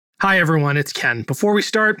Hi, everyone. It's Ken. Before we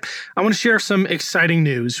start, I want to share some exciting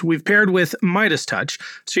news. We've paired with MeidasTouch,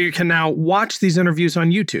 so you can now watch these interviews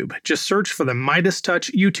on YouTube. Just search for the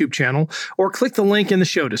MeidasTouch YouTube channel or click the link in the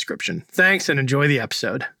show description. Thanks and enjoy the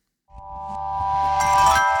episode.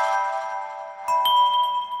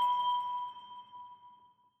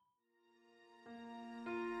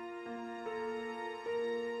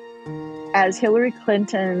 As Hillary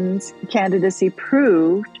Clinton's candidacy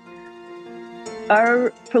proved, our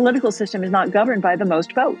political system is not governed by the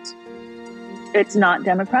most votes. It's not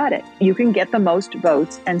democratic. You can get the most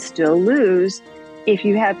votes and still lose if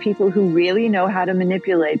you have people who really know how to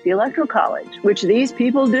manipulate the Electoral College, which these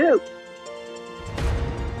people do.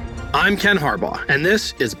 I'm Ken Harbaugh, and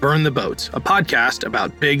this is Burn the Boats, a podcast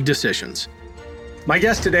about big decisions. My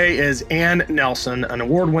guest today is Ann Nelson, an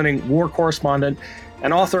award-winning war correspondent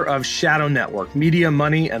and author of Shadow Network, Media,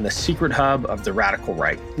 Money, and the Secret Hub of the Radical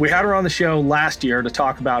Right. We had her on the show last year to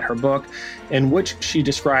talk about her book, in which she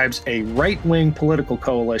describes a right-wing political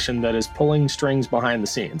coalition that is pulling strings behind the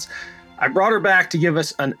scenes. I brought her back to give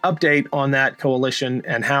us an update on that coalition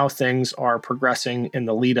and how things are progressing in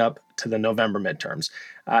the lead up to the November midterms.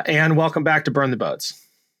 Ann, welcome back to Burn the Boats.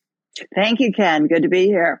 Thank you, Ken. Good to be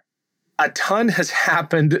here. A ton has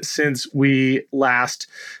happened since we last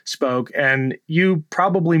spoke, and you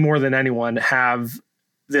probably more than anyone have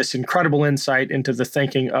this incredible insight into the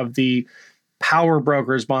thinking of the power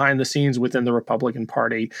brokers behind the scenes within the Republican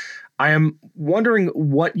Party. I am wondering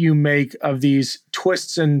what you make of these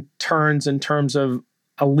twists and turns in terms of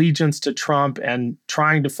allegiance to Trump and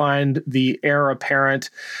trying to find the heir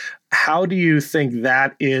apparent. How do you think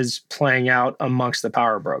that is playing out amongst the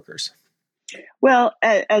power brokers? Well,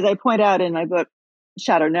 as I point out in my book,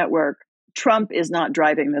 Shadow Network, Trump is not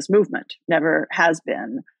driving this movement, never has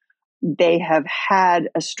been. They have had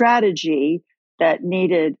a strategy that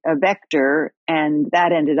needed a vector, and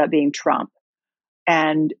that ended up being Trump.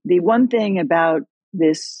 And the one thing about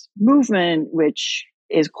this movement, which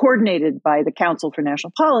is coordinated by the Council for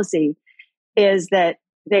National Policy, is that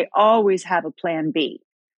they always have a plan B.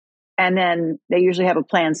 And then they usually have a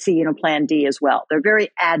plan C and a plan D as well. They're very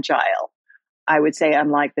agile, I would say,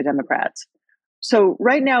 unlike the Democrats. So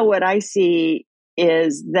right now, what I see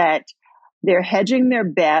is that they're hedging their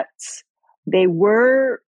bets. They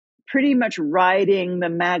were pretty much riding the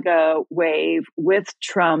MAGA wave with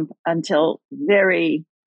Trump until very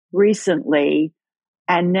recently.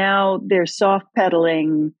 And now they're soft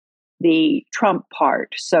pedaling the Trump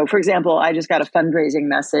part. So, for example, I just got a fundraising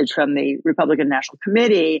message from the Republican National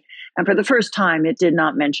Committee. And for the first time, it did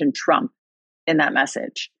not mention Trump in that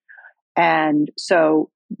message. And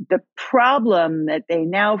so the problem that they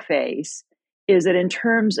now face is that in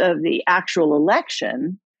terms of the actual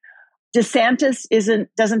election, DeSantis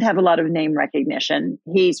doesn't have a lot of name recognition.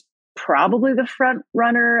 He's probably the front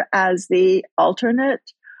runner as the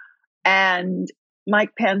alternate. And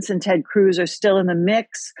Mike Pence and Ted Cruz are still in the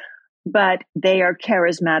mix, but they are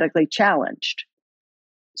charismatically challenged.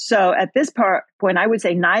 So at this point, I would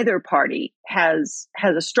say neither party has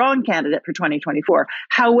a strong candidate for 2024.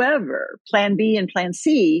 However, Plan B and Plan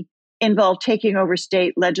C involve taking over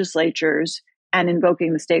state legislatures and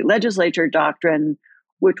invoking the state legislature doctrine,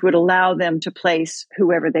 which would allow them to place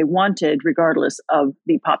whoever they wanted, regardless of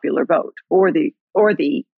the popular vote or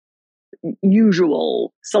the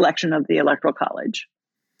usual selection of the Electoral College.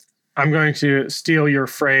 I'm going to steal your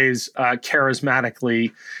phrase,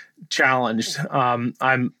 charismatically challenged.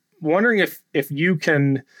 I'm wondering if you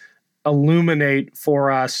can illuminate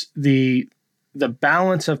for us the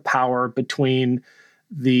balance of power between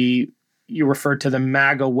you referred to the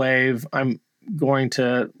MAGA wave. I'm going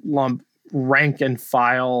to lump rank and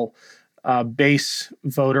file base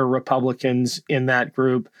voter Republicans in that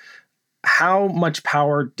group. How much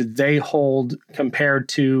power do they hold compared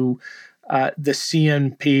to the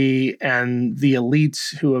CNP and the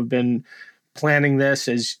elites who have been planning this,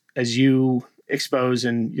 as you expose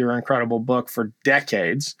in your incredible book, for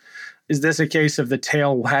decades? Is this a case of the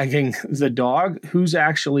tail wagging the dog? Who's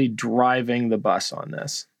actually driving the bus on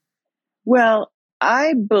this? Well,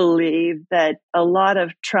 I believe that a lot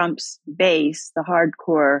of Trump's base, the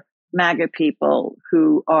hardcore MAGA people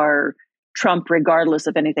who are Trump regardless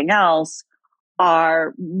of anything else,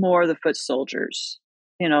 are more the foot soldiers.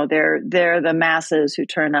 You know, they're the masses who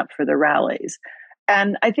turn up for the rallies.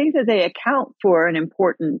 And I think that they account for an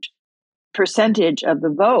important percentage of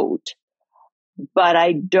the vote, but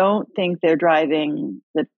I don't think they're driving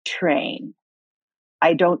the train.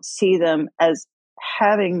 I don't see them as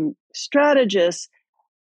having strategists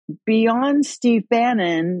beyond Steve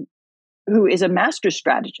Bannon, who is a master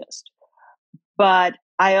strategist. But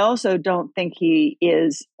I also don't think he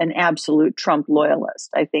is an absolute Trump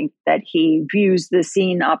loyalist. I think that he views the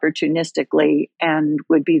scene opportunistically and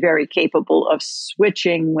would be very capable of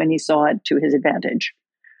switching when he saw it to his advantage.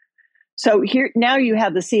 So here now you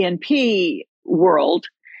have the CNP world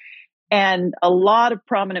and a lot of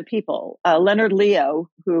prominent people. Leonard Leo,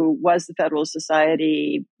 who was the Federalist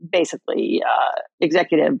Society, basically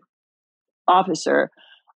executive officer,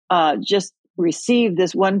 just received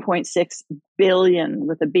this 1.6 billion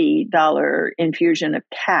with a B dollar infusion of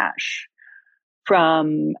cash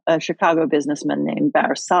from a Chicago businessman named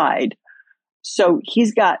Barr Side. So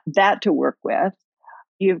he's got that to work with.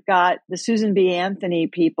 You've got the Susan B. Anthony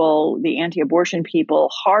people, the anti-abortion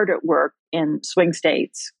people, hard at work in swing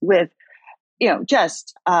states with,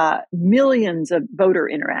 just millions of voter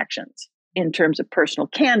interactions in terms of personal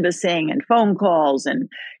canvassing and phone calls, and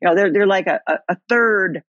they're like a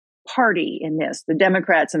third party in this: the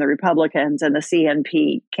Democrats and the Republicans and the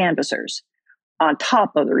CNP canvassers on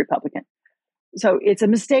top of the Republican. So it's a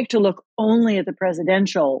mistake to look only at the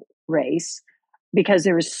presidential race, because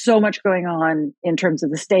there is so much going on in terms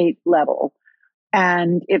of the state level.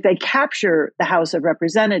 And if they capture the House of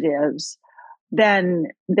Representatives, then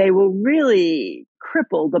they will really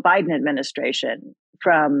cripple the Biden administration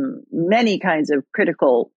from many kinds of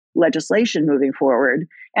critical legislation moving forward.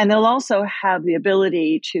 And they'll also have the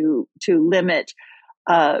ability to limit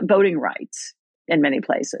voting rights in many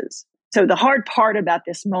places. So the hard part about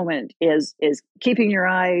this moment is keeping your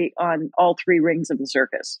eye on all three rings of the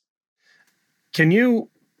circus. Can you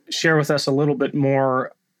share with us a little bit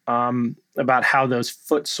more about how those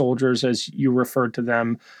foot soldiers, as you referred to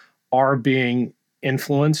them, are being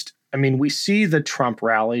influenced? I mean, we see the Trump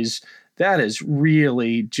rallies. That is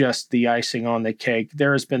really just the icing on the cake.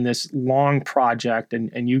 There has been this long project,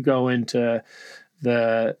 and you go into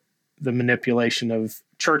the manipulation of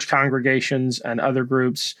church congregations and other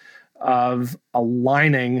groups of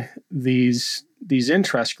aligning these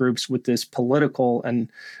interest groups with this political and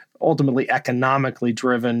ultimately economically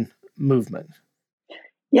driven movement.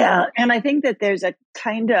 Yeah, and I think that there's a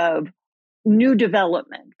kind of new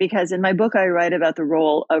development, because in my book, I write about the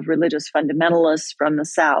role of religious fundamentalists from the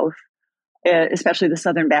South, especially the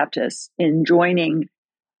Southern Baptists, in joining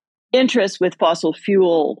interests with fossil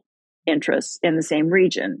fuel interests in the same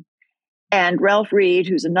region. And Ralph Reed,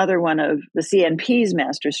 who's another one of the CNP's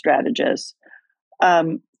master strategists,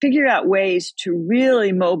 figure out ways to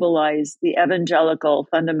really mobilize the evangelical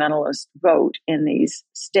fundamentalist vote in these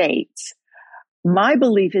states. My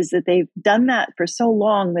belief is that they've done that for so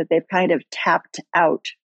long that they've kind of tapped out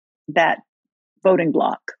that voting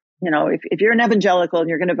block. If you're an evangelical and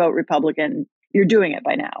you're going to vote Republican, you're doing it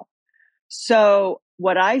by now. So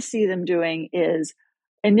what I see them doing is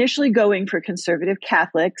initially going for conservative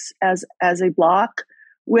Catholics as a block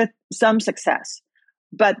with some success.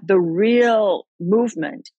 But the real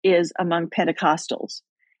movement is among Pentecostals.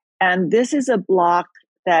 And this is a block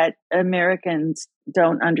that Americans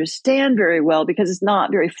don't understand very well because it's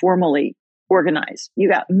not very formally organized. You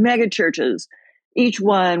got mega churches, each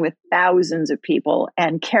one with thousands of people,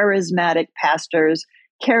 and charismatic pastors,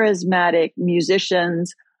 charismatic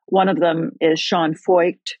musicians. One of them is Sean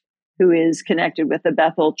Feucht, who is connected with the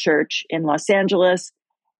Bethel Church in Los Angeles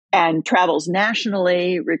and travels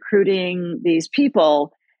nationally recruiting these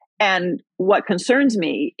people. And what concerns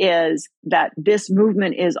me is that this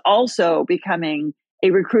movement is also becoming a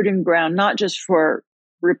recruiting ground, not just for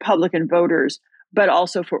Republican voters, but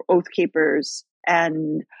also for Oath Keepers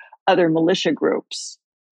and other militia groups.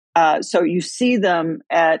 So you see them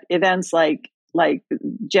at events like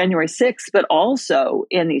January 6th, but also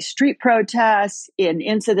in these street protests, in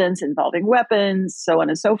incidents involving weapons, so on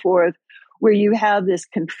and so forth, where you have this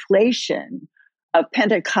conflation of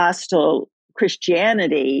Pentecostal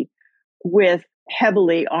Christianity with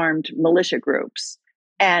heavily armed militia groups.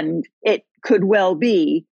 And it could well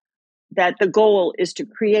be that the goal is to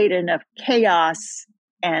create enough chaos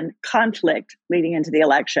and conflict leading into the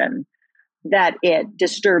election that it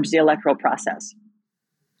disturbs the electoral process.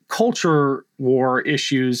 Culture war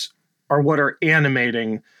issues are what are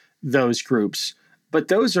animating those groups, but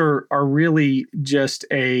those are really just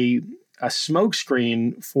a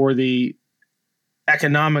smokescreen for the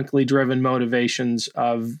economically driven motivations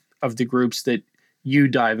of the groups that you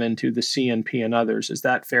dive into, the CNP and others. Is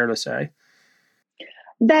that fair to say?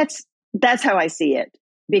 That's how I see it,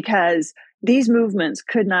 because these movements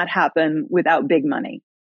could not happen without big money.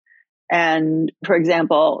 And for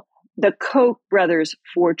example, the Koch brothers'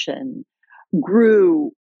 fortune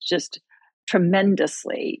grew just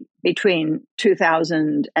tremendously between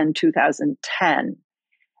 2000 and 2010.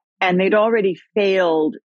 And they'd already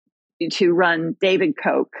failed to run David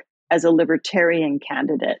Koch as a libertarian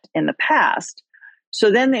candidate in the past. So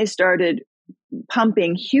then they started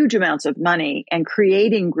pumping huge amounts of money and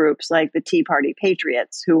creating groups like the Tea Party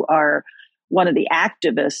Patriots, who are one of the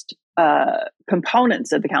activist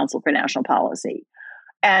components of the Council for National Policy.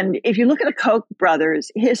 And if you look at the Koch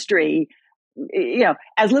brothers' history,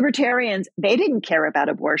 as libertarians, they didn't care about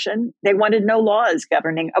abortion. They wanted no laws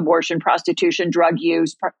governing abortion, prostitution, drug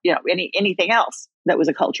use, anything else that was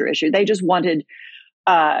a culture issue. They just wanted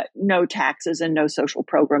no taxes and no social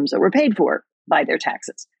programs that were paid for by their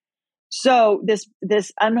taxes. So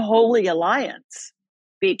this unholy alliance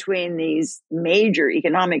between these major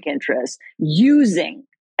economic interests using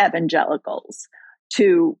evangelicals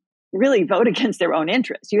to really vote against their own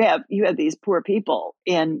interests. You have these poor people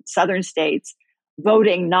in southern states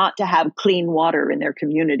voting not to have clean water in their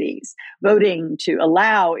communities, voting to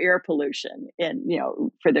allow air pollution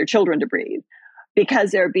for their children to breathe,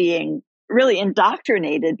 because they're being really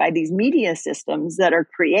indoctrinated by these media systems that are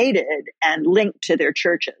created and linked to their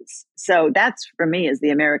churches. So that's, for me, is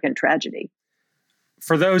the American tragedy.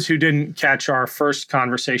 For those who didn't catch our first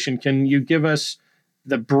conversation, can you give us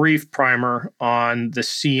the brief primer on the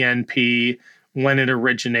CNP, when it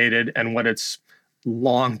originated, and what its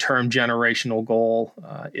long-term generational goal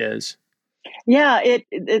is? Yeah,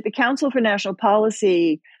 the Council for National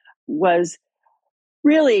Policy was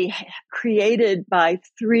really created by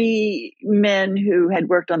three men who had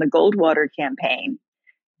worked on the Goldwater campaign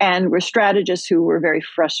and were strategists who were very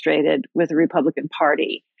frustrated with the Republican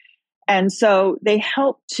Party. And so they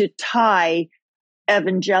helped to tie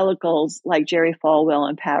evangelicals like Jerry Falwell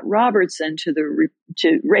and Pat Robertson to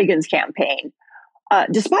Reagan's campaign,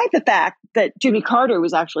 despite the fact that Jimmy Carter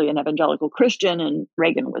was actually an evangelical Christian and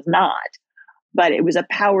Reagan was not. But it was a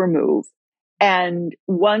power move. And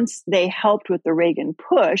once they helped with the Reagan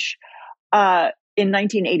push, in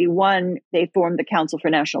 1981, they formed the Council for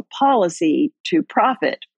National Policy to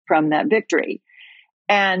profit from that victory.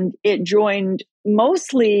 And it joined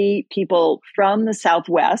mostly people from the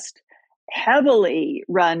Southwest, heavily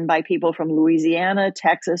run by people from Louisiana,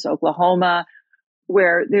 Texas, Oklahoma,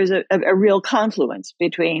 where there's a real confluence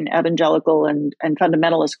between evangelical and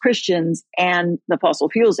fundamentalist Christians and the fossil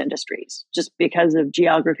fuels industries, just because of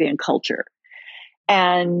geography and culture.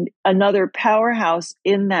 And another powerhouse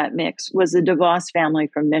in that mix was the DeVos family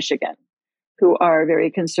from Michigan, who are very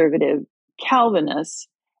conservative Calvinists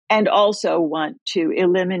and also want to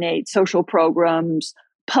eliminate social programs,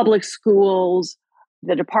 public schools,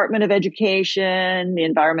 the Department of Education, the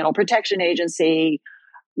Environmental Protection Agency.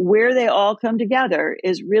 Where they all come together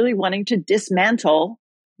is really wanting to dismantle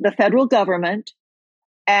the federal government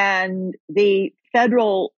and the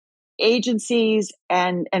federal agencies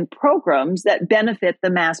and programs that benefit the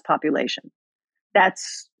mass population.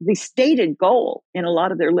 That's the stated goal in a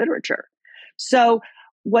lot of their literature. So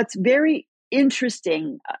what's very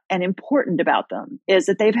interesting and important about them is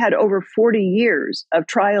that they've had over 40 years of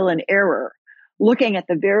trial and error looking at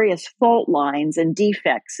the various fault lines and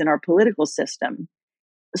defects in our political system,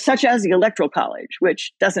 such as the Electoral College,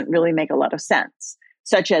 which doesn't really make a lot of sense,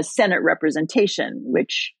 such as Senate representation,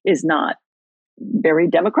 which is not very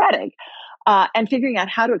democratic, and figuring out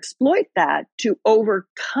how to exploit that to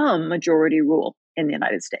overcome majority rule in the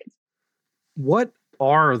United States. What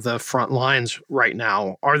are the front lines right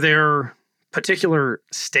now? Are there particular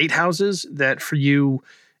state houses that for you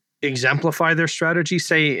exemplify their strategy,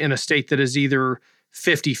 say in a state that is either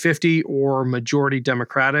 50-50 or majority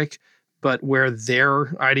Democratic, but where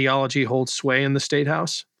their ideology holds sway in the state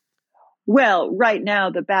house? Well, right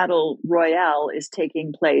now, the battle royale is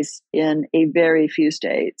taking place in a very few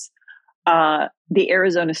states. The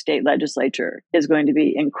Arizona state legislature is going to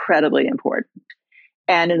be incredibly important.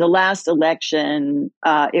 And in the last election,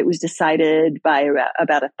 it was decided by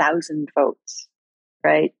about 1,000 votes,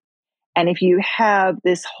 right? And if you have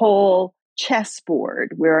this whole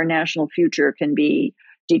chessboard where our national future can be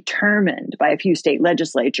determined by a few state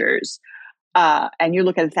legislatures, and you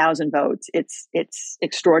look at 1,000 votes, it's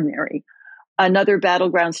extraordinary. Another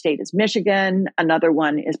battleground state is Michigan. Another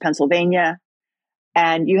one is Pennsylvania.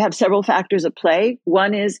 And you have several factors at play.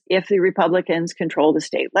 One is if the Republicans control the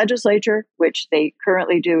state legislature, which they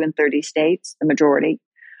currently do in 30 states, the majority.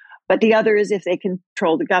 But the other is if they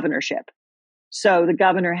control the governorship. So the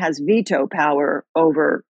governor has veto power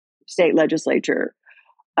over state legislature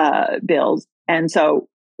bills. And so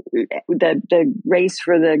the race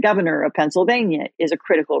for the governor of Pennsylvania is a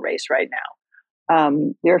critical race right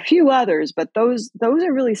now. There are a few others, but those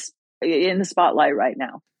are really in the spotlight right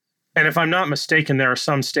now. And if I'm not mistaken, there are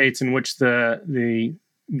some states in which the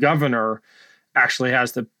governor actually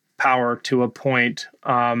has the power to appoint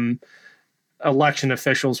election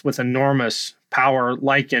officials with enormous power,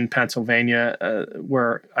 like in Pennsylvania,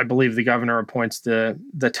 where I believe the governor appoints the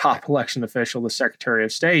top election official, the Secretary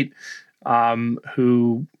of State,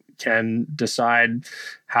 who can decide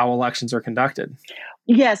how elections are conducted.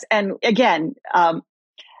 Yes. And again,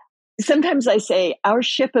 sometimes I say our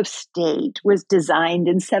ship of state was designed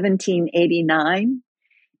in 1789.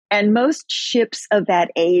 And most ships of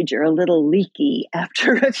that age are a little leaky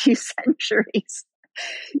after a few centuries.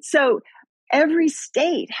 So every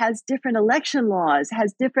state has different election laws,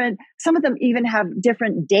 some of them even have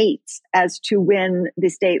different dates as to when the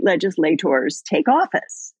state legislators take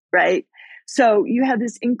office, right? So you have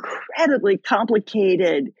this incredibly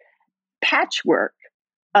complicated patchwork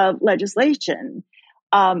of legislation.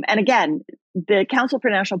 And again, the Council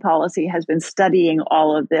for National Policy has been studying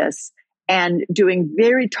all of this and doing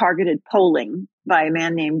very targeted polling by a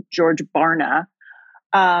man named George Barna,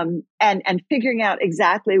 and figuring out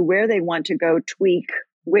exactly where they want to go tweak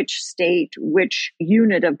which state, which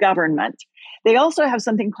unit of government. They also have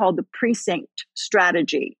something called the precinct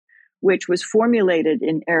strategy, which was formulated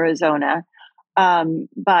in Arizona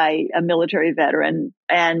by a military veteran.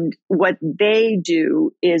 And what they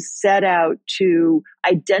do is set out to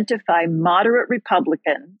identify moderate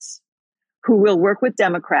Republicans who will work with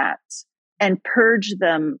Democrats and purge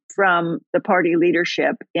them from the party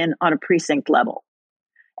leadership on a precinct level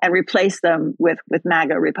and replace them with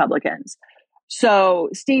MAGA Republicans. So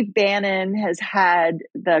Steve Bannon has had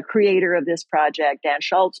the creator of this project, Dan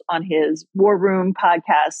Schultz, on his War Room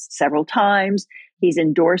podcast several times. He's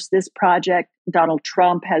endorsed this project. Donald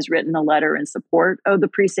Trump has written a letter in support of the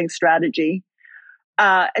precinct strategy.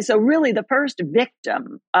 So really the first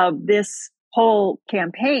victim of this whole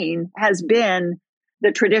campaign has been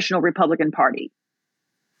the traditional Republican Party.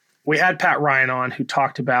 We had Pat Ryan on, who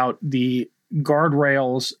talked about the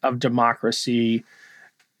guardrails of democracy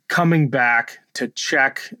coming back to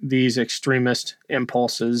check these extremist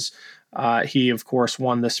impulses. He, of course,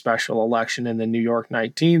 won the special election in the New York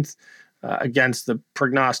 19th against the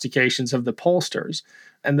prognostications of the pollsters.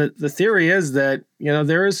 And the theory is that,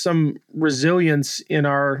 there is some resilience in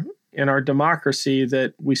our democracy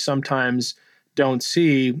that we sometimes don't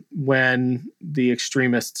see when the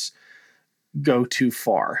extremists go too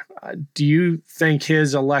far. Do you think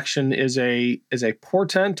his election is a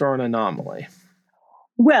portent or an anomaly?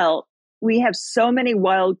 Well, we have so many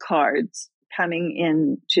wild cards coming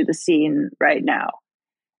into the scene right now.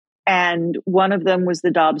 And one of them was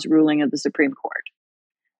the Dobbs ruling of the Supreme Court.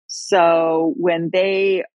 So when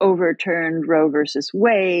they overturned Roe versus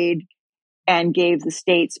Wade and gave the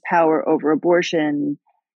states power over abortion,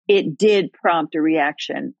 it did prompt a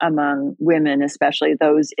reaction among women, especially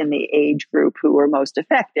those in the age group who were most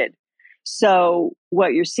affected. So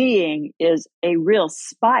what you're seeing is a real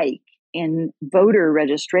spike in voter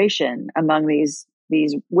registration among these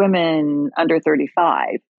women under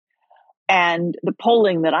 35. And the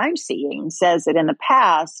polling that I'm seeing says that in the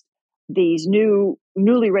past, these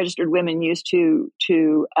newly registered women used to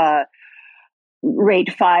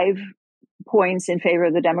rate 5 points in favor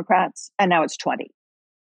of the Democrats, and now it's 20.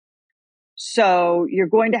 So you're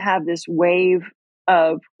going to have this wave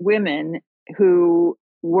of women who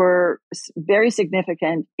were very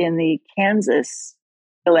significant in the Kansas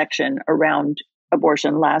election around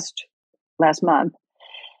abortion last month.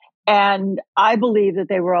 And I believe that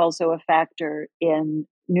they were also a factor in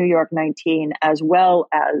New York 19 as well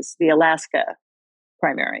as the Alaska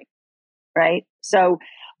primary, right? So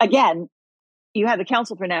again, you have the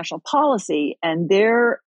Council for National Policy and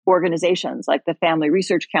their organizations like the Family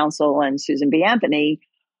Research Council and Susan B. Anthony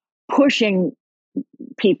pushing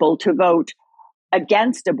people to vote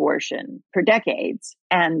against abortion for decades,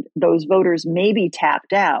 and those voters may be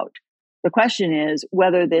tapped out. The question is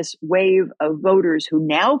whether this wave of voters who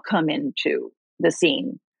now come into the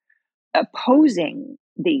scene opposing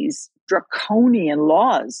these draconian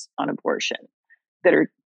laws on abortion that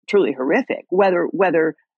are truly horrific,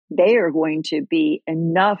 whether they are going to be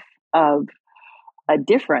enough of a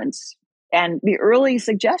difference. And the early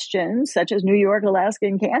suggestions, such as New York, Alaska,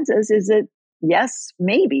 and Kansas, is that yes,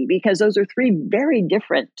 maybe, because those are 3 very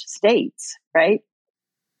different states, right?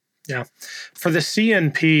 Yeah. For the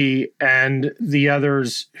CNP and the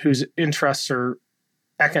others whose interests are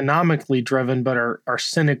economically driven but are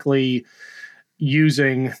cynically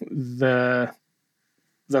using the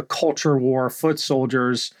culture war foot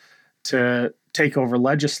soldiers to take over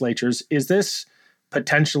legislatures, is this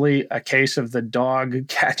potentially a case of the dog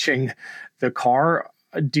catching the car?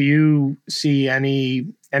 Do you see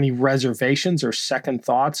any reservations or second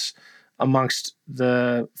thoughts amongst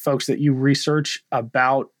the folks that you research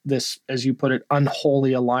about this, as you put it,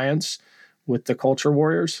 unholy alliance with the culture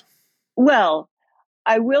warriors? Well,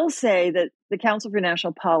 I will say that the Council for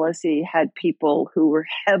National Policy had people who were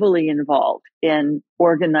heavily involved in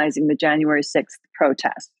organizing the January 6th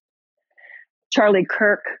protest. Charlie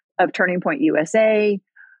Kirk of Turning Point USA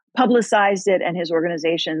publicized it, and his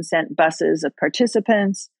organization sent buses of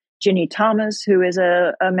participants. Ginny Thomas, who is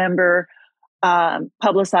a member,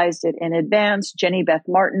 publicized it in advance. Jenny Beth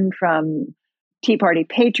Martin from Tea Party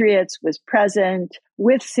Patriots was present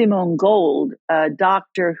with Simone Gold, a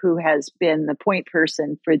doctor who has been the point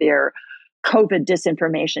person for their COVID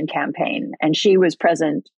disinformation campaign. And she was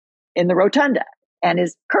present in the rotunda and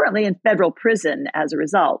is currently in federal prison as a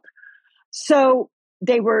result. So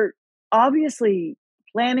they were obviously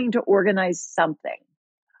planning to organize something.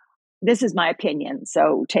 This is my opinion,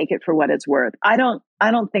 so take it for what it's worth. I don't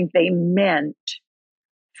think they meant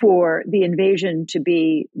for the invasion to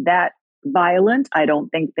be that violent. I don't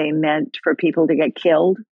think they meant for people to get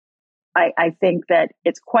killed. I think that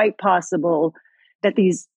it's quite possible that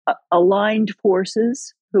these aligned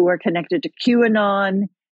forces who are connected to QAnon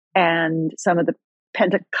and some of the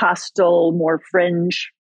Pentecostal, more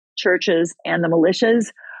fringe churches and the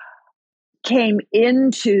militias came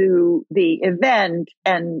into the event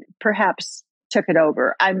and perhaps took it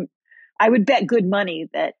over. I would bet good money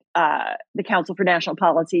that the Council for National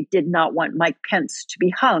Policy did not want Mike Pence to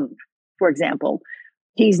be hung, for example.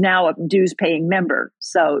 He's now a dues-paying member,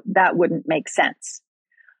 so that wouldn't make sense.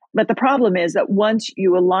 But the problem is that once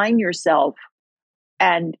you align yourself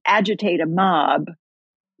and agitate a mob,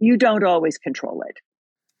 you don't always control it.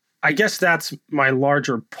 I guess that's my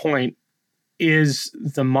larger point, is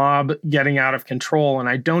the mob getting out of control. And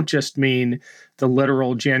I don't just mean the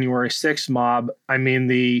literal January 6th mob. I mean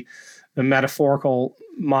the metaphorical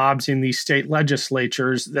mobs in these state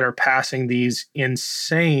legislatures that are passing these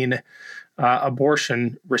insane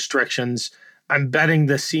abortion restrictions. I'm betting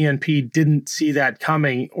the CNP didn't see that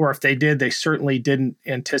coming, or if they did, they certainly didn't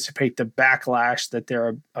anticipate the backlash that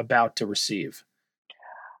they're about to receive.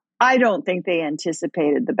 I don't think they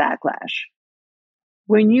anticipated the backlash.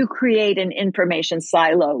 When you create an information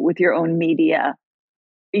silo with your own media,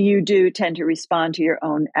 you do tend to respond to your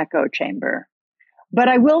own echo chamber. But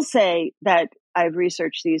I will say that I've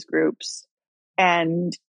researched these groups,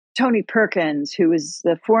 and Tony Perkins, who is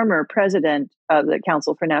the former president of the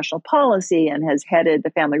Council for National Policy and has headed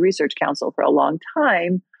the Family Research Council for a long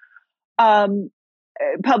time,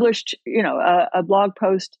 published, a blog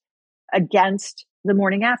post against the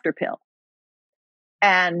morning after pill.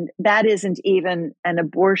 And that isn't even an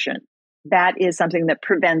abortion. That is something that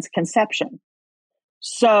prevents conception.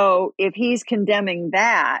 So if he's condemning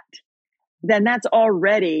that, then that's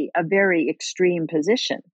already a very extreme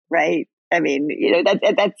position, right? I mean,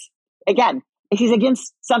 that's again, he's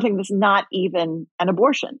against something that's not even an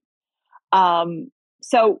abortion.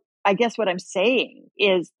 So I guess what I'm saying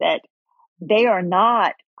is that they are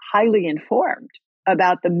not highly informed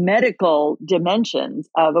about the medical dimensions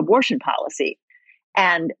of abortion policy.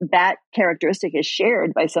 And that characteristic is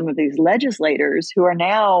shared by some of these legislators who are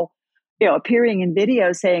now, appearing in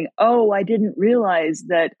videos saying, "Oh, I didn't realize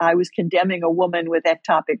that I was condemning a woman with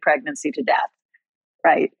ectopic pregnancy to death."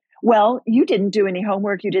 Right? Well, you didn't do any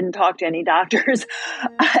homework. You didn't talk to any doctors,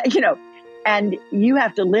 and you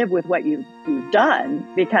have to live with what you've done,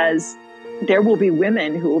 because there will be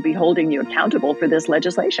women who will be holding you accountable for this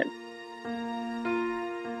legislation.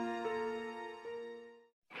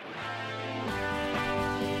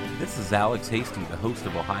 This is Alex Hasty, the host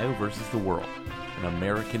of Ohio vs. the World, an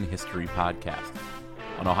American history podcast.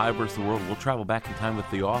 On Ohio vs. the World, we'll travel back in time with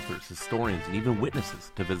the authors, historians, and even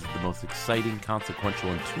witnesses to visit the most exciting,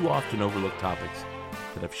 consequential, and too often overlooked topics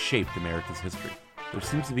that have shaped America's history. There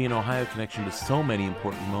seems to be an Ohio connection to so many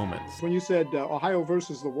important moments. When you said Ohio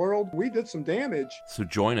versus the world, we did some damage. So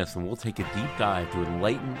join us and we'll take a deep dive to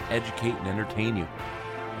enlighten, educate, and entertain you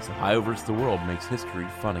as Ohio vs. the World makes history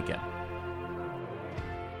fun again.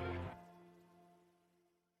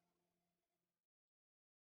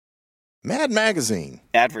 Mad Magazine.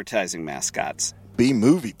 Advertising mascots.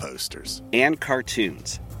 B-movie posters. And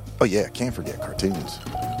cartoons. Oh yeah, can't forget cartoons.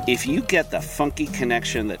 If you get the funky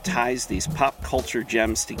connection that ties these pop culture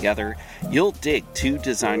gems together, you'll dig Two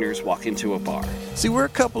Designers Walk Into a Bar. See, we're a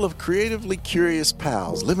couple of creatively curious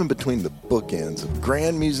pals living between the bookends of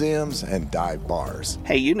grand museums and dive bars.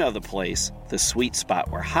 Hey, you know the place, the sweet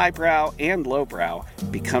spot where highbrow and lowbrow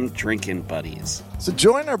become drinking buddies. So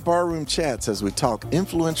join our barroom chats as we talk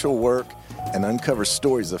influential work and uncover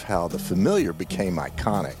stories of how the familiar became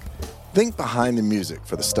iconic. Think behind the music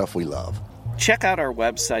for the stuff we love. Check out our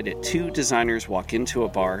website at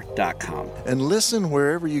twodesignerswalkintoabar.com. And listen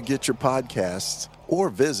wherever you get your podcasts or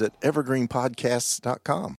visit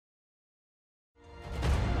evergreenpodcasts.com.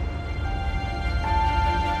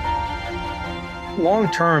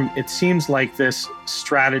 Long term, it seems like this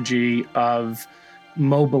strategy of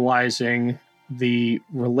mobilizing the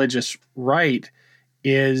religious right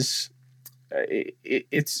is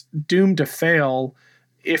it's doomed to fail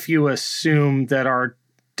if you assume that our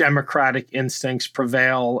democratic instincts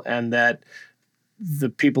prevail and that the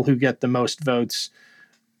people who get the most votes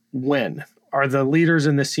win. Are the leaders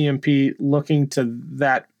in the CMP looking to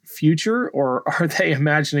that future, or are they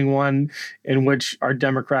imagining one in which our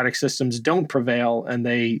democratic systems don't prevail and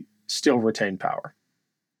they still retain power?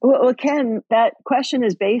 Well, Ken, that question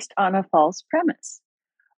is based on a false premise.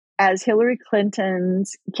 As Hillary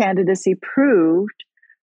Clinton's candidacy proved,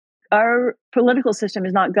 our political system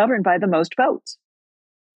is not governed by the most votes.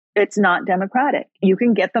 It's not democratic. You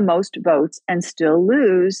can get the most votes and still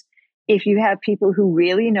lose if you have people who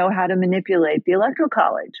really know how to manipulate the Electoral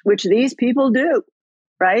College, which these people do,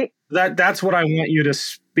 right? That's what I want you to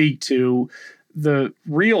speak to. The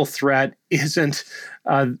real threat isn't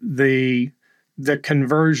the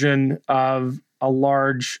conversion of a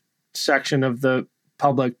large section of the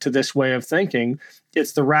public to this way of thinking.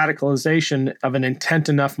 It's the radicalization of an intent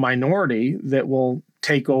enough minority that will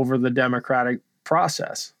take over the democratic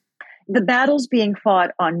process. The battle's being fought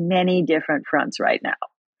on many different fronts right now.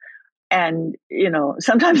 And,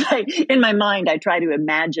 sometimes in my mind, I try to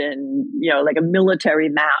imagine, like a military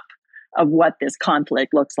map of what this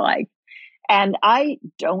conflict looks like. And I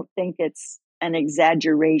don't think it's an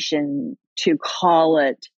exaggeration to call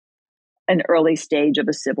it an early stage of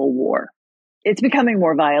a civil war. It's becoming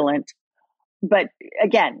more violent. But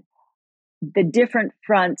again, the different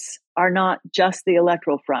fronts are not just the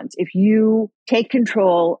electoral fronts. If you take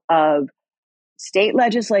control of state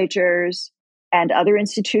legislatures and other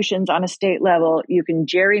institutions on a state level, you can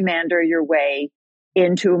gerrymander your way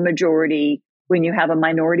into a majority when you have a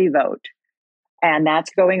minority vote. And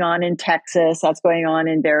that's going on in Texas. That's going on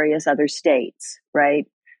in various other states, right?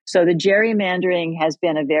 So the gerrymandering has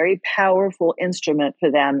been a very powerful instrument for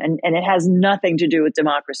them. And it has nothing to do with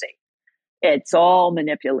democracy. It's all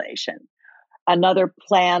manipulation. Another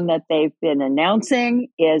plan that they've been announcing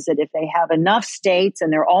is that if they have enough states,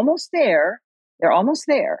 and they're almost there,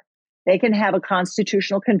 they can have a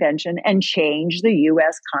constitutional convention and change the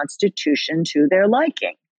U.S. Constitution to their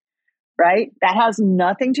liking, right? That has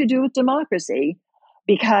nothing to do with democracy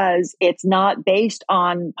because it's not based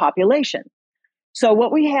on population. So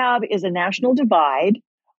what we have is a national divide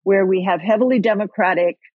where we have heavily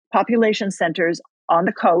democratic population centers on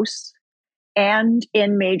the coasts and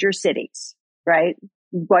in major cities, right?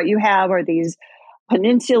 What you have are these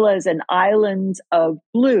peninsulas and islands of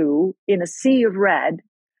blue in a sea of red.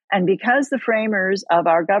 And because the framers of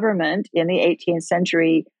our government in the 18th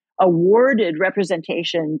century awarded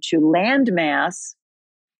representation to landmass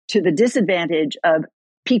to the disadvantage of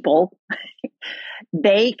people,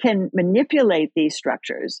 they can manipulate these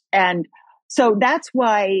structures. And so that's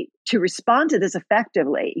why to respond to this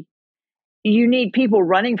effectively, you need people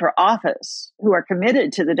running for office who are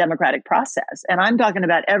committed to the democratic process. And I'm talking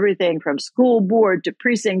about everything from school board to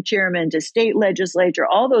precinct chairman to state legislature,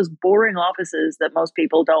 all those boring offices that most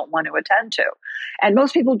people don't want to attend to. And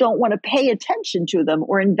most people don't want to pay attention to them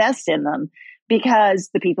or invest in them because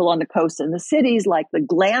the people on the coast and the cities like the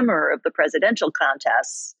glamour of the presidential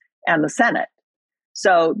contests and the Senate.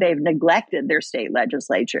 So they've neglected their state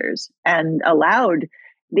legislatures and allowed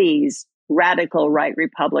these radical right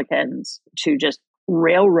Republicans to just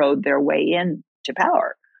railroad their way into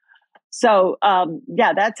power. So,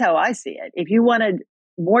 that's how I see it. If you wanted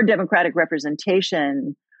more democratic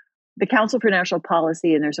representation, the Council for National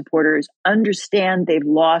Policy and their supporters understand they've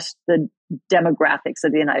lost the demographics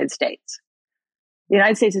of the United States. The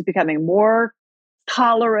United States is becoming more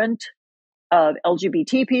tolerant of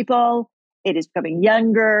LGBT people. It is becoming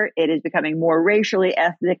younger. It is becoming more racially,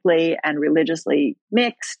 ethnically, and religiously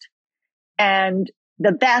mixed. And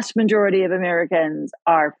the vast majority of Americans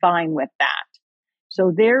are fine with that.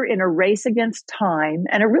 So they're in a race against time,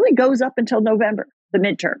 and it really goes up until November, the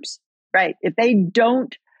midterms, right? If they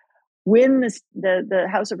don't win the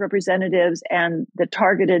House of Representatives and the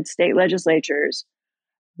targeted state legislatures,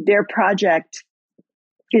 their project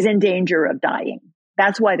is in danger of dying.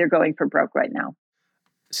 That's why they're going for broke right now.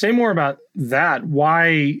 Say more about that.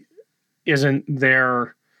 Why isn't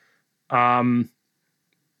there...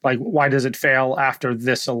 why does it fail after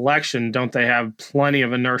this election? Don't they have plenty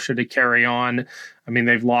of inertia to carry on? I mean,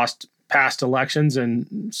 they've lost past elections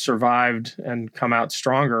and survived and come out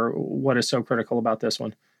stronger. What is so critical about this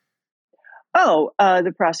one?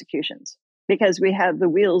 The prosecutions, because we have the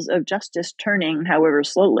wheels of justice turning, however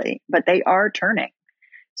slowly, but they are turning.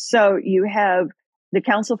 So you have the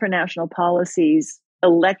Council for National Policy's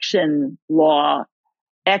election law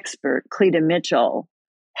expert, Cleta Mitchell,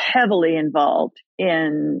 heavily involved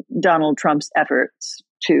in Donald Trump's efforts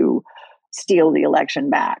to steal the election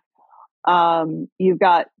back. You've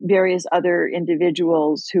got various other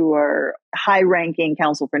individuals who are high-ranking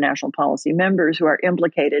Council for National Policy members who are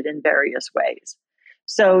implicated in various ways.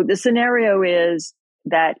 So the scenario is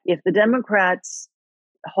that if the Democrats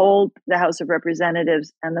hold the House of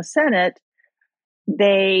Representatives and the Senate,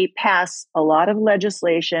 they pass a lot of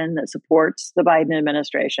legislation that supports the Biden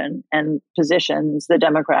administration and positions the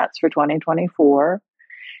Democrats for 2024.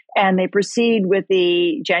 And they proceed with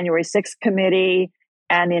the January 6th committee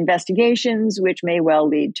and the investigations, which may well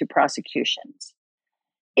lead to prosecutions.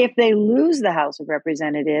 If they lose the House of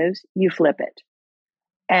Representatives, you flip it.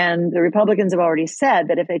 And the Republicans have already said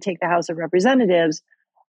that if they take the House of Representatives,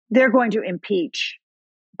 they're going to impeach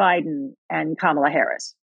Biden and Kamala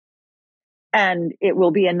Harris. And it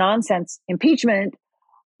will be a nonsense impeachment,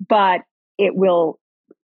 but it will,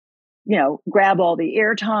 grab all the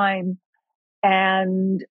airtime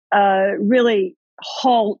and really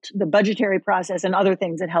halt the budgetary process and other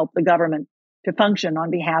things that help the government to function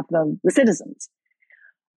on behalf of the citizens.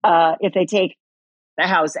 If they take the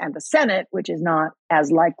House and the Senate, which is not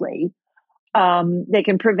as likely, they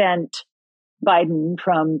can prevent Biden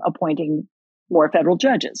from appointing more federal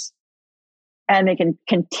judges. And they can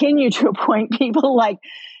continue to appoint people like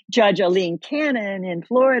Judge Aileen Cannon in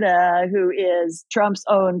Florida, who is Trump's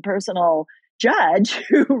own personal judge,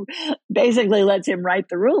 who basically lets him write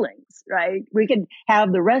the rulings, right? We could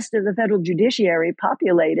have the rest of the federal judiciary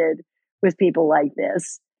populated with people like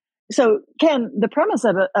this. So, Ken, the premise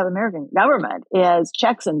of American government is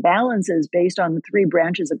checks and balances based on the three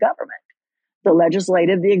branches of government: the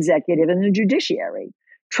legislative, the executive, and the judiciary.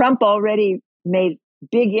 Trump already made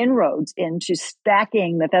big inroads into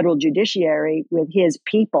stacking the federal judiciary with his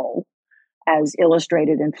people, as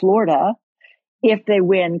illustrated in Florida. If they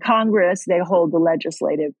win Congress, they hold the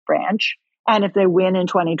legislative branch. And if they win in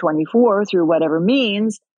 2024 through whatever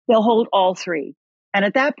means, they'll hold all three. And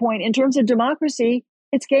at that point, in terms of democracy,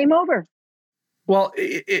 it's game over. Well,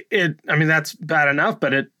 that's bad enough,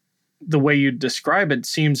 but the way you describe it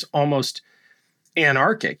seems almost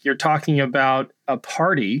anarchic. You're talking about a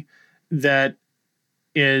party that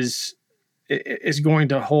is going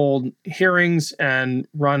to hold hearings and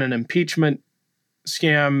run an impeachment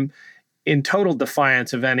scam in total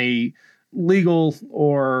defiance of any legal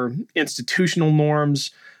or institutional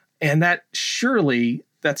norms. And that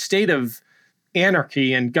state of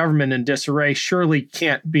anarchy and government in disarray surely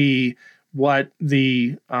can't be what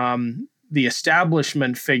the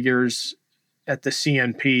establishment figures at the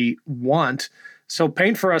CNP want. So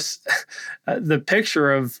paint for us the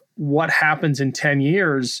picture of what happens in 10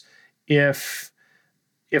 years if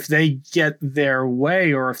they get their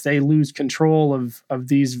way, or if they lose control of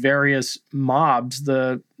these various mobs,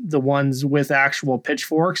 the ones with actual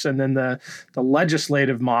pitchforks, and then the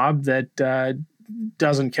legislative mob that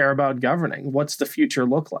doesn't care about governing. What's the future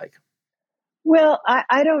look like? Well,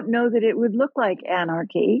 I don't know that it would look like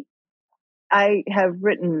anarchy. I have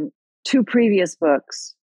written 2 previous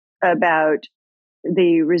books about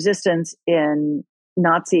the resistance in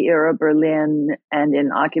Nazi-era Berlin and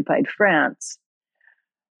in occupied France.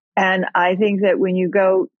 And I think that when you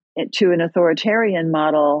go to an authoritarian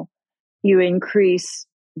model, you increase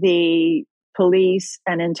the police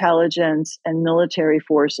and intelligence and military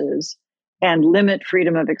forces and limit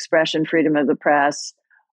freedom of expression, freedom of the press,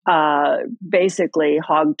 basically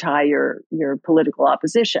hog-tie your political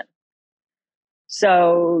opposition.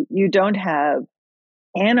 So you don't have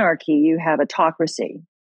anarchy, you have autocracy.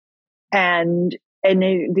 And in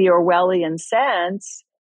the Orwellian sense,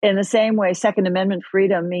 in the same way, Second Amendment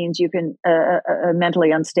freedom means you can a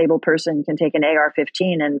mentally unstable person can take an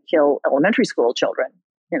AR-15 and kill elementary school children.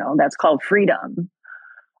 That's called freedom.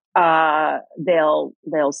 They'll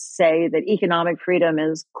say that economic freedom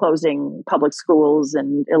is closing public schools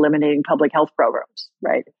and eliminating public health programs,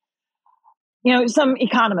 right? Some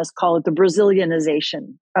economists call it the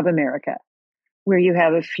Brazilianization of America, where you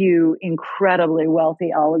have a few incredibly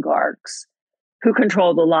wealthy oligarchs who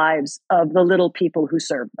control the lives of the little people who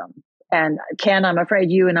serve them. And Ken, I'm afraid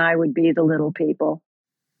you and I would be the little people.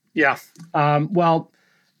 Yeah. Well,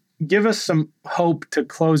 give us some hope to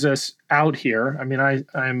close us out here. I mean,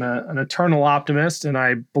 I'm an eternal optimist, and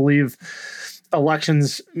I believe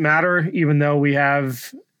elections matter, even though we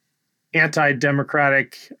have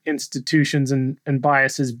anti-democratic institutions and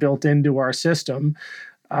biases built into our system.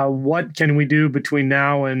 What can we do between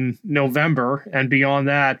now and November and beyond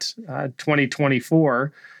that,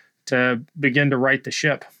 2024, to begin to right the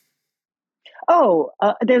ship?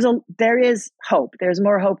 There is hope. There's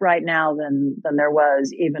more hope right now than there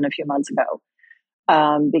was even a few months ago.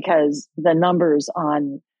 because the numbers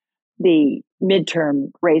on the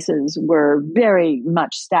midterm races were very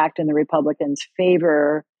much stacked in the Republicans'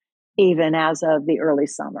 favor, even as of the early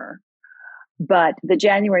summer. But the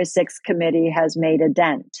January 6th committee has made a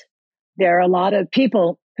dent. There are a lot of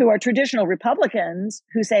people who are traditional Republicans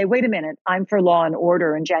who say, wait a minute, I'm for law and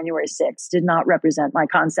order, and January 6th did not represent my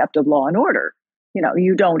concept of law and order. You know,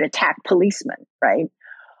 you don't attack policemen, right?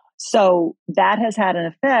 So that has had an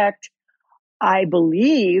effect. I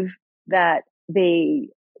believe that the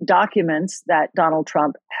documents that Donald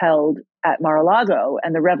Trump held at Mar-a-Lago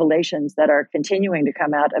and the revelations that are continuing to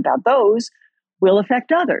come out about those will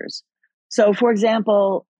affect others. So, for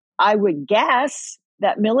example, I would guess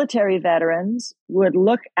that military veterans would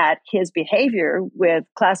look at his behavior with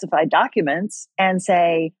classified documents and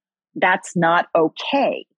say, that's not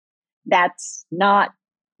okay. That's not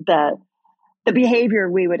the behavior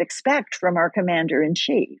we would expect from our commander in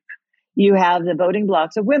chief. You have the voting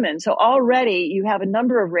blocks of women. So already you have a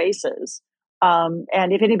number of races. And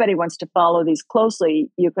if anybody wants to follow these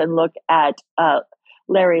closely, you can look at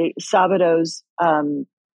Larry Sabato's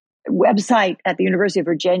website at the University of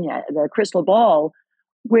Virginia, the Crystal Ball,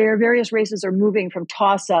 where various races are moving from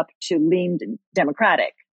toss-up to lean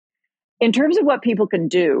Democratic. In terms of what people can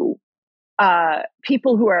do,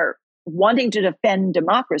 people who are wanting to defend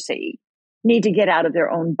democracy need to get out of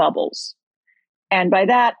their own bubbles. And by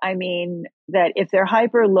that, I mean that if they're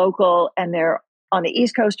hyper-local and they're on the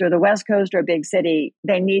East Coast or the West Coast or a big city,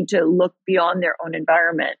 they need to look beyond their own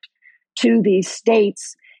environment to these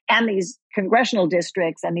states and these congressional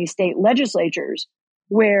districts and these state legislatures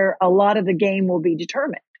where a lot of the game will be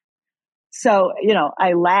determined. So, you know,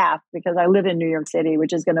 I laugh because I live in New York City,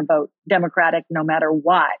 which is going to vote Democratic no matter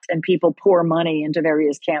what. And people pour money into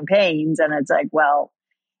various campaigns. And it's like, well,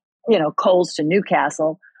 you know, Coles to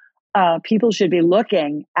Newcastle. People should be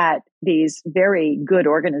looking at these very good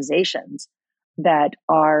organizations that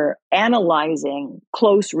are analyzing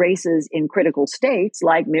close races in critical states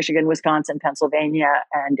like Michigan, Wisconsin, Pennsylvania,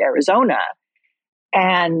 and Arizona,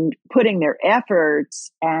 and putting their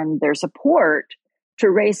efforts and their support to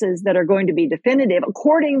races that are going to be definitive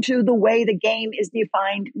according to the way the game is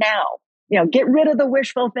defined now. You know, get rid of the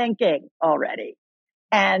wishful thinking already.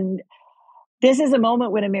 And this is a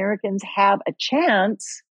moment when Americans have a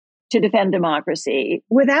chance to defend democracy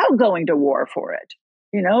without going to war for it,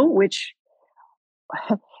 you know, which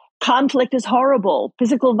conflict is horrible.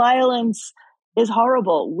 Physical violence is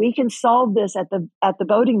horrible. We can solve this at the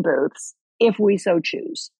voting booths if we so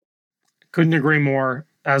choose. Couldn't agree more,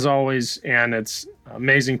 as always. And it's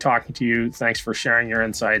amazing talking to you. Thanks for sharing your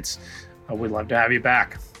insights. We'd love to have you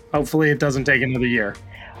back. Hopefully it doesn't take another year.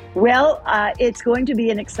 Well, it's going to be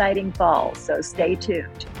an exciting fall, so stay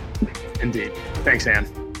tuned. Indeed. Thanks, Ann.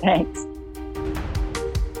 Thanks.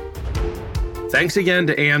 Thanks again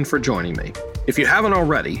to Ann for joining me. If you haven't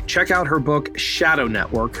already, check out her book, Shadow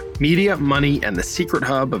Network, Media, Money, and the Secret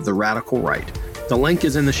Hub of the Radical Right. The link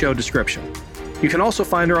is in the show description. You can also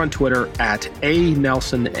find her on Twitter at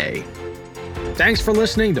 @ANelsonA. Thanks for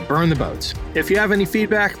listening to Burn the Boats. If you have any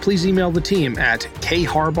feedback, please email the team at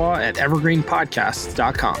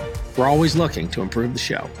kharbaugh@evergreenpodcasts.com. We're always looking to improve the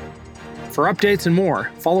show. For updates and more,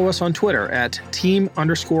 follow us on Twitter at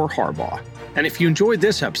 @team_Harbaugh. And if you enjoyed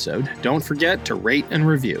this episode, don't forget to rate and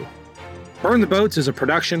review. Burn the Boats is a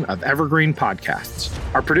production of Evergreen Podcasts.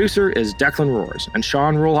 Our producer is Declan Roars, and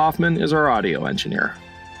Sean Rule-Hoffman is our audio engineer.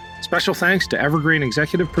 Special thanks to Evergreen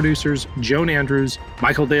executive producers Joan Andrews,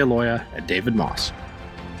 Michael DeAloia, and David Moss.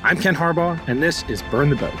 I'm Ken Harbaugh, and this is Burn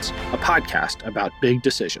the Boats, a podcast about big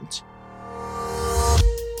decisions.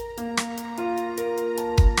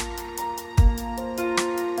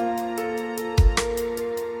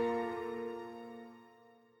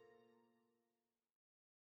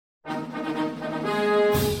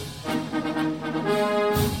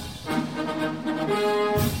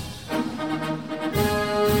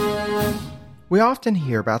 We often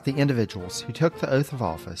hear about the individuals who took the oath of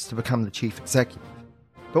office to become the chief executive.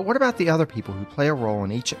 But what about the other people who play a role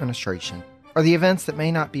in each administration, or the events that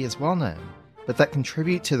may not be as well known, but that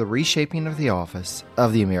contribute to the reshaping of the office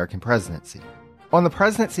of the American presidency? On the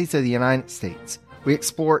Presidencies of the United States, we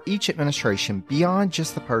explore each administration beyond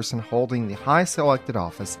just the person holding the highest elected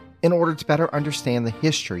office in order to better understand the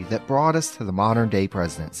history that brought us to the modern-day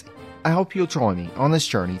presidency. I hope you'll join me on this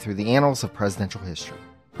journey through the annals of presidential history.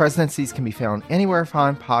 Presidencies can be found anywhere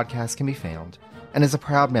fine podcasts can be found, and is a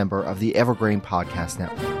proud member of the Evergreen Podcast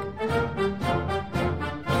Network.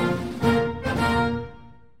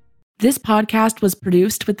 This podcast was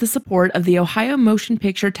produced with the support of the Ohio Motion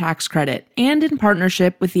Picture Tax Credit and in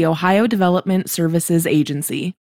partnership with the Ohio Development Services Agency.